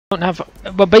Don't have,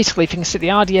 well, basically, if you can sit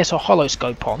the RDS or hollow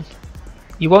scope on,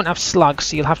 you won't have slugs,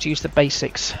 so you'll have to use the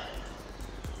basics.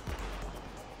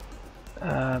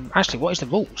 Actually, what is the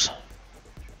rules?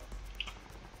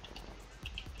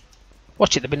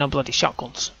 Watch it, there'll be no bloody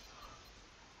shotguns.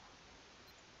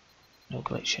 No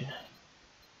glitching.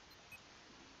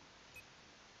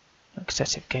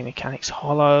 Excessive game mechanics,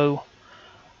 hollow,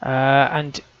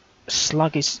 and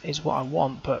slug is what I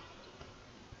want, but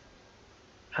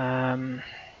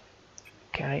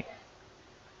okay.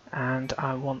 And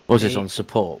I want. Was this on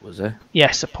support? Was it?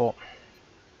 Yeah, support.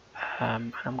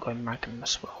 And I'm going Magnum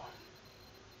as well.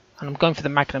 And I'm going for the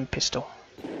Magnum pistol.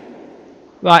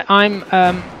 Right, I'm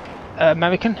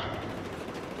American.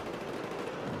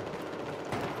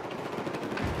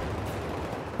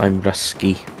 I'm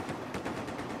Rusky.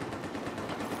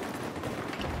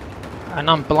 And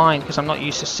I'm blind because I'm not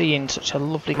used to seeing such a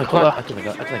lovely Oh colour. I don't think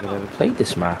I've ever played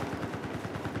this map.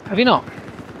 Have you not?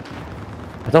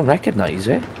 I don't recognise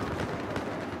it.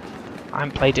 I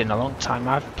haven't played it in a long time.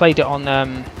 I've played it on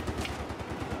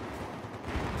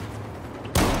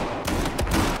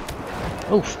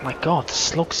oh my god, the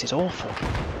slugs is awful.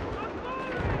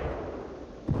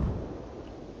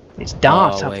 It's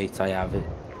dark. Oh wait, I have it.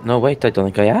 No wait, I don't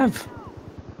think I have.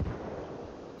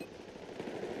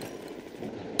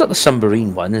 It's not the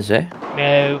submarine one, is it?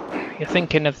 No, you're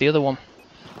thinking of the other one.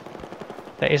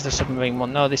 That is the submarine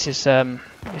one. No, this is something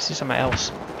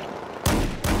else.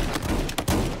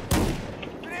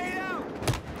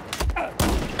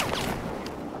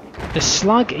 The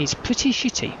slug is pretty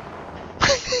shitty.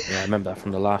 Yeah, I remember that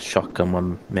from the last shotgun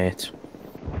one, mate.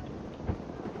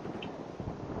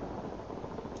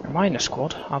 Am I in a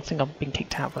squad? I think I've been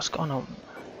kicked out of a squad. No.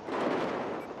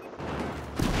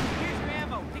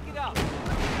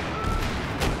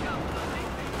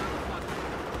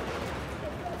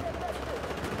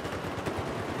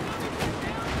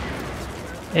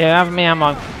 Yeah, have me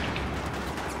ammo.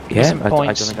 Yeah, I don't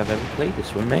points. think I've ever played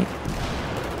this one, mate.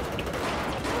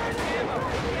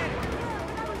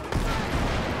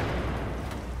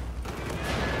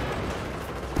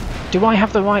 Do I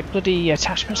have the right bloody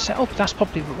attachment set up? That's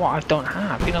probably what I don't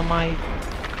have. You know, my...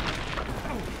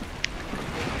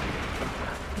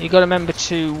 You got to remember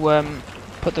to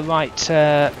put the right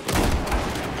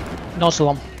nozzle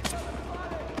on.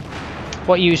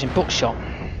 What are you using? Buckshot?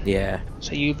 Yeah.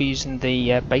 So you'll be using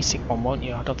the basic one, won't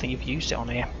you? I don't think you've used it on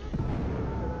here.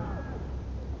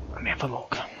 Let me have a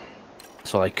look.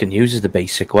 So I can use is the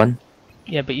basic one.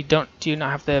 Yeah, but you don't. Do you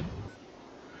not have the?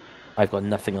 I've got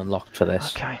nothing unlocked for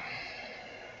this. Okay.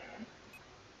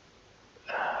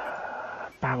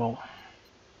 Barrel.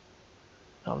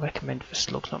 Not recommended for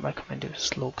slugs. Not recommended for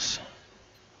slugs.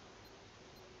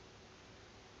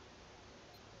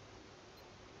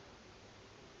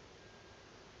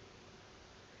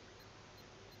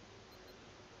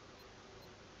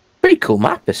 Pretty cool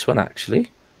map, this one,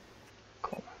 actually.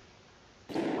 Cool.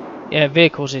 Yeah,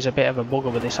 vehicles is a bit of a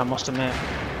bugger with this, I must admit.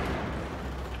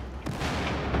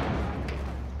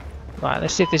 Right,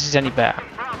 let's see if this is any better.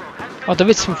 Oh, there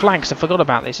is some flags. I forgot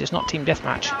about this. It's not team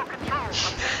deathmatch.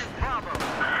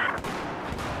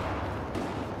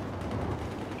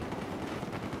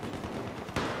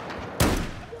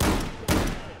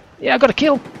 Yeah, I got a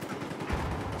kill.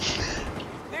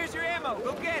 There's your ammo.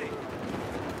 Go get it.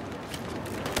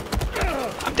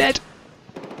 I'm dead.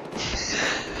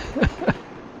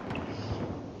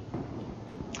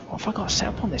 What have I got set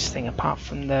up on this thing apart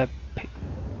from the...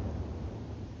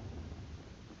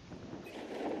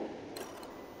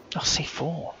 Oh,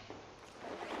 C4.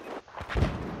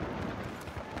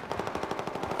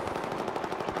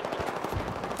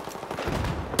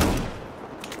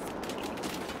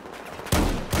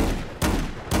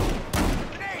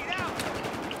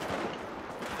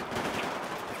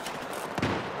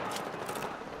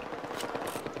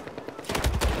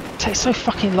 It takes so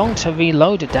fucking long to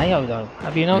reload a Deo though.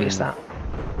 Have you noticed that?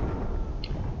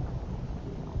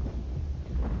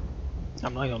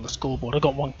 I'm not on the scoreboard. I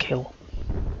got one kill.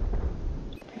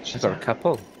 I've got a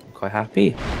couple. I'm quite happy.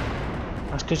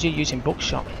 That's because you're using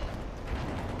buckshot.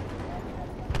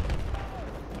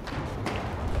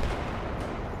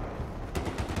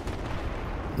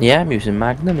 Yeah, I'm using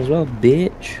Magnum as well,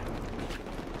 bitch.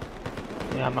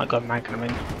 Yeah, I might go Magnum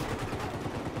in.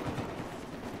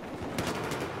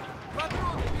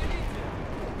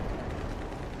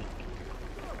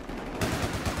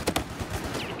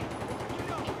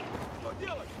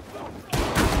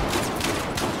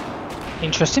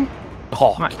 Interesting.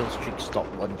 Oh, Right. kill streak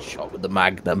stopped one shot with the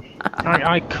Magnum.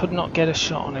 I could not get a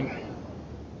shot on him.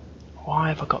 Why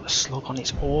have I got the slug on?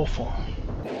 It's awful.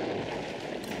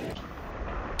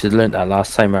 Should have learnt that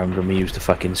last time round when we used the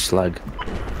fucking slug.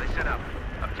 Listen up.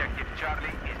 Objective Charlie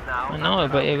is now. I know,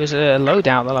 but it was a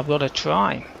loadout that I've got to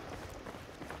try.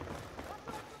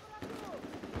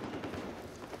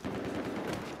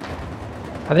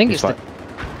 I think it's the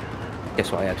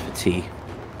Guess what I had for tea?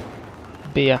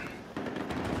 beer.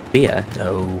 Beer?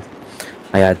 No.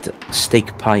 I had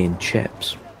steak pie and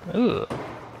chips. Ooh.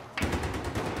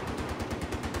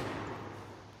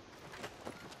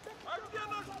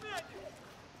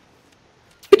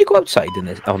 Can you go outside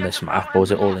on this map, or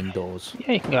is it all indoors?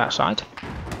 Yeah, you can go outside.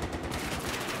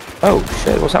 Oh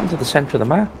shit, what's happened to the centre of the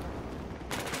map?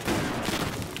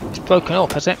 It's broken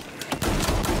up, has it?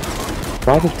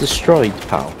 Rather destroyed,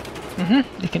 pal.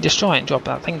 You can destroy it and drop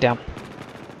that thing down.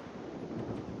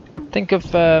 Think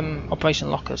of Operation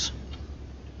Lockers.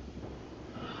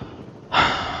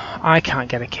 I can't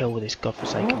get a kill with this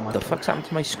godforsaken What weapon. the fuck's happened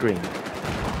to my screen?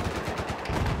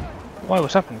 Why,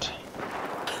 what's happened?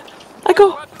 I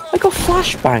got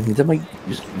flashbanged and my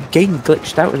game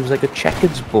glitched out and it was like a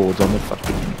checkers board on the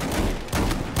fucking...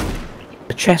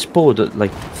 a chessboard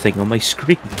like thing on my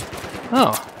screen.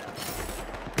 Oh.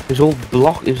 It was all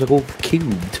blocked, it was like all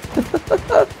cubed.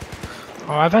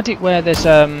 Oh, I've had it where there's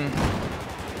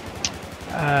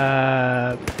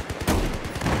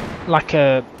like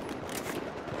a...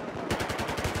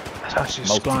 how to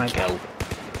describe Multi-kill.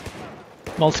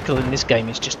 multi-kill in this game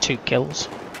is just 2 kills.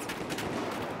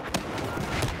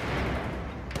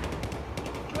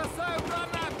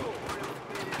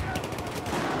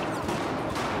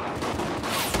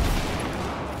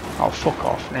 Oh, fuck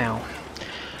off now.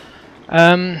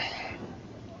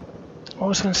 What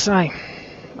was I going to say?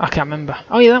 I can't remember.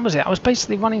 Oh yeah, that was it. I was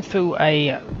basically running through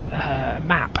a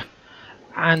map,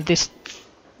 and this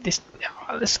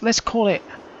let's call it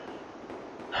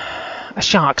a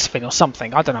shark's fin or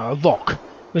something. I don't know. A rock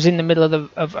was in the middle of the.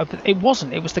 It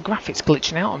wasn't. It was the graphics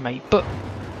glitching out on me. But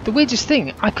the weirdest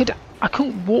thing, I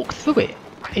couldn't walk through it.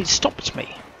 It stopped me.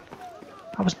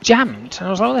 I was jammed, and I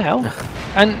was like, what the hell?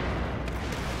 And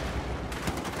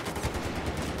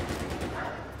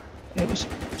it was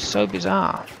so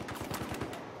bizarre.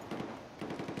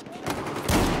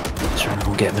 Trying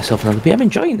to get myself another beer. I'm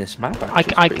enjoying this map.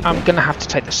 I'm gonna have to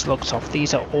take the slugs off.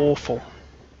 These are awful,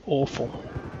 awful.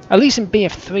 At least in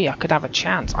BF3 I could have a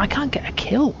chance. I can't get a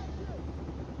kill.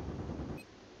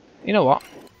 You know what?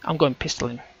 I'm going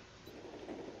pistoling.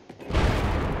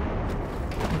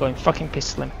 I'm going fucking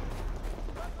pistoling.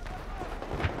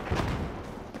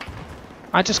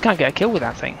 I just can't get a kill with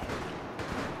that thing.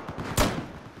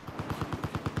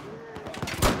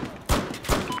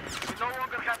 We no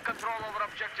longer have control over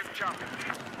objective Charlie.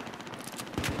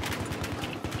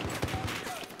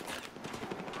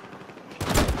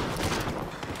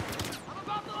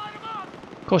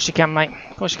 Of course you can, mate.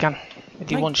 Of course you can. With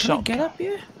your one Can I shot. get up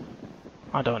here?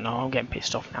 I don't know. I'm getting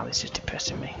pissed off now. This is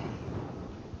depressing me.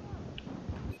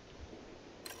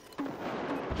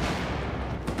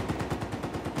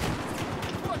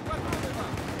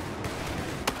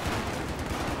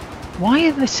 Why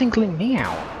are they singling me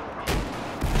out?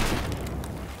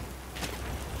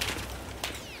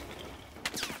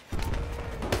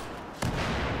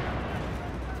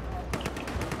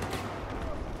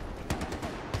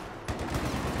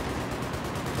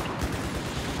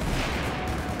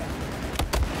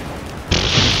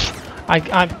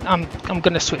 I'm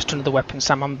gonna switch to another weapon,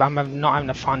 Sam. I'm not having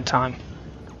a fun time.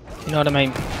 You know what I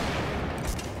mean?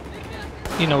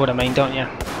 You know what I mean, don't you?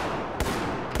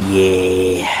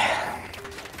 Yeah.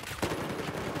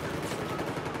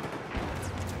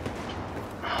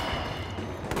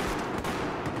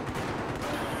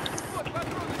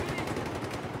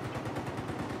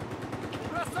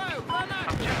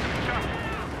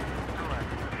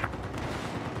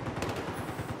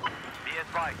 Be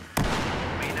advised.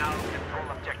 We now control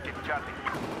objective Charlie.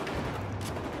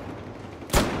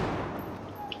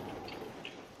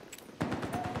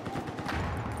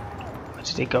 Where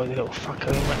did he go, the little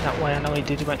fucker? He went that way. I know he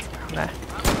did. He went down there.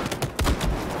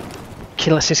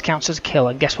 Kill assist counts as a kill,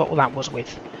 and guess what that was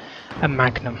with? A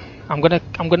magnum. I'm gonna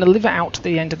live it out to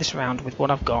the end of this round with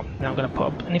what I've got. Then I'm gonna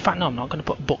put, and in fact no, I'm not gonna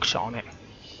put a buckshot on it.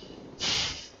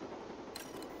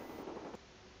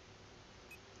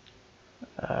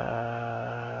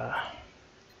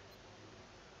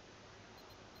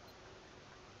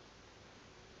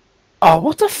 Oh,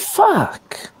 what the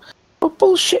fuck? What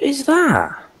bullshit is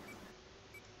that?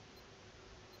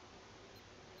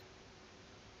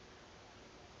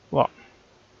 What?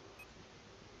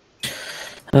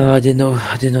 I didn't know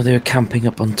they were camping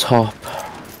up on top.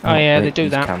 Oh yeah, they wait, do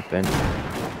he's that. Camping.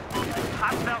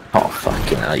 Oh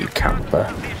fucking hell, you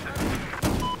camper!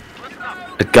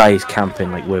 The guy is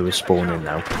camping like where we're spawning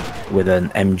now, with an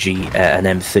MG, an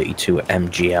M32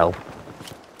 MGL.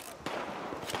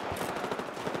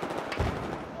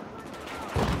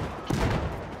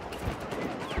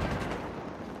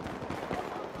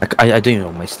 I don't even know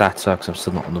what my stats are because I'm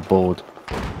still not on the board.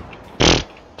 Do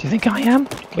you think I am?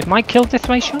 With my kill death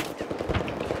ratio?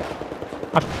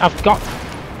 I've got...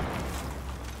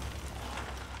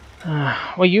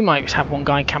 well, you might have one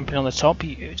guy camping on the top.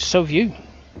 So have you.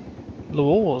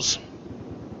 Laws.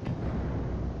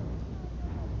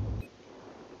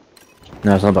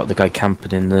 No, it's not about the guy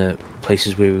camping in the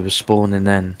places where we were spawning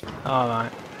then.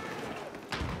 Alright.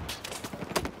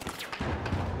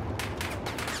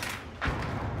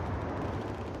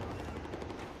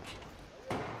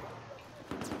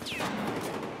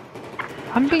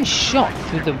 I'm being shot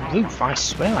through the roof, I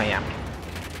swear I am.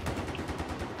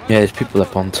 Yeah, there's people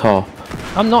up on top.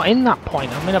 I'm not in that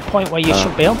point, I'm in a point where you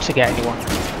shouldn't be able to get anyone.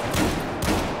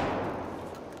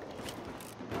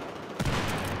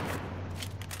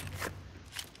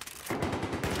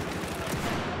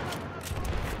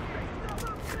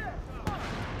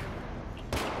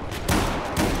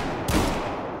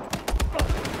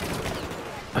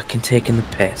 Fucking taking the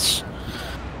piss.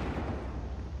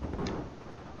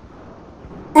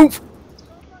 Oof!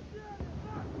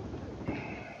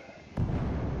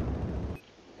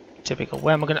 Typical.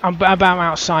 Where am I going to... I'm about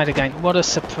outside again. What a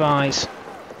surprise.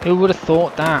 Who would have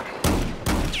thought that?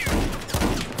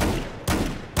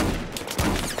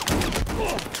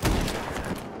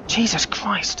 Jesus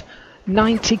Christ.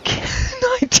 90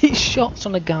 shots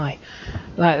on a guy.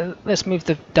 Like, let's move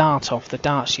the dart off. The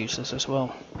dart's useless as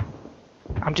well.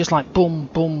 I'm just like boom,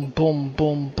 boom, boom,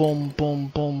 boom, boom, boom,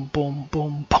 boom, boom,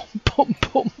 boom, boom, boom,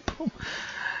 boom, boom.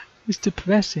 It's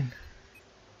depressing.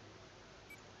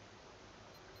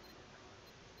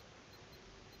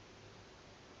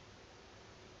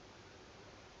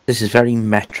 This is very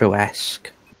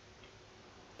Metro-esque.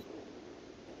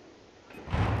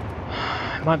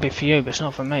 It might be for you, but it's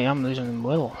not for me. I'm losing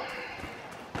will.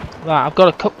 Right, I've got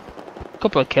a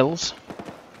couple of kills.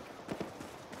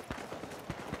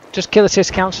 Just kill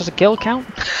assist counts as a kill count?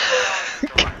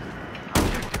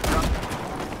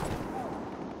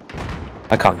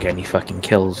 I can't get any fucking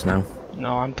kills now.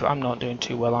 No, I'm not doing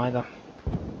too well either.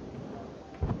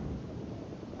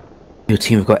 Your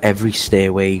team have got every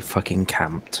stairway fucking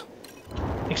camped.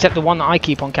 Except the one that I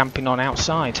keep on camping on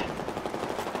outside.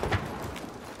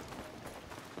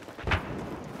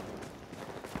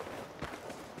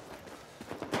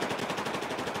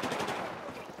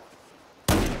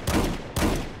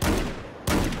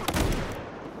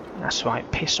 That's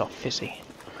right, piss off, Fizzy.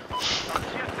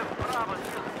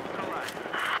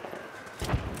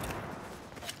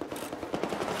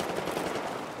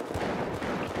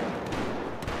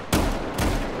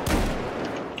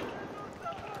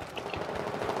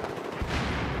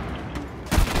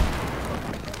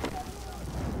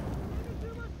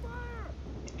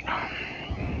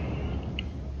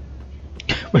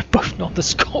 We're both not the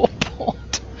scoreboard.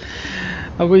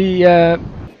 Are we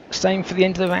staying for the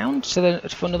end of the round, so then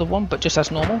for another one, but just as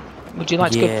normal? Would you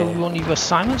like to go for one of your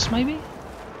assignments, maybe?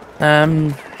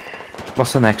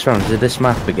 What's the next round? Is it this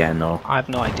map again, or? I have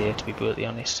no idea, to be brutally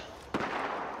honest.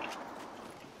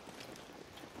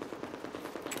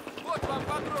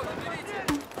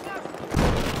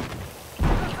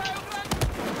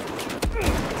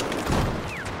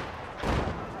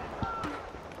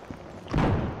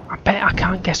 I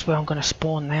can't guess where I'm going to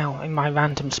spawn now in my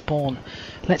random spawn.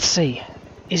 Let's see.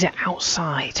 Is it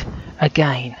outside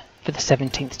again for the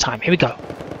 17th time? Here we go.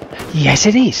 Yes,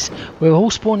 it is. We're all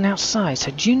spawning outside.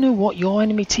 So do you know what your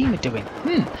enemy team are doing?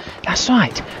 That's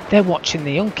right. They're watching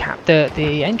the uncapped, the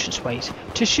entranceways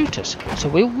to shoot us. So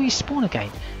we'll respawn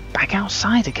again, back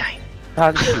outside again.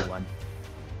 You won.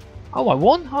 Oh, I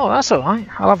won? Oh, that's alright.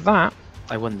 I'll have that.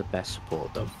 I won the best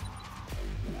support though.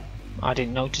 I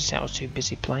didn't notice it. I was too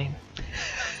busy playing.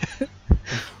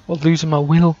 Or losing my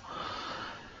will.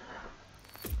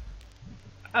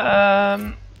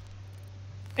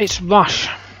 It's Rush.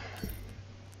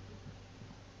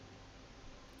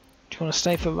 Do you want to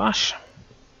stay for Rush?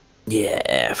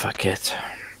 Yeah, fuck it.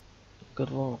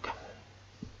 Good luck.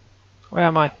 Where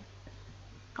am I?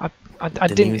 I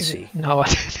didn't even see. No, I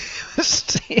didn't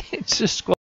see it. It's just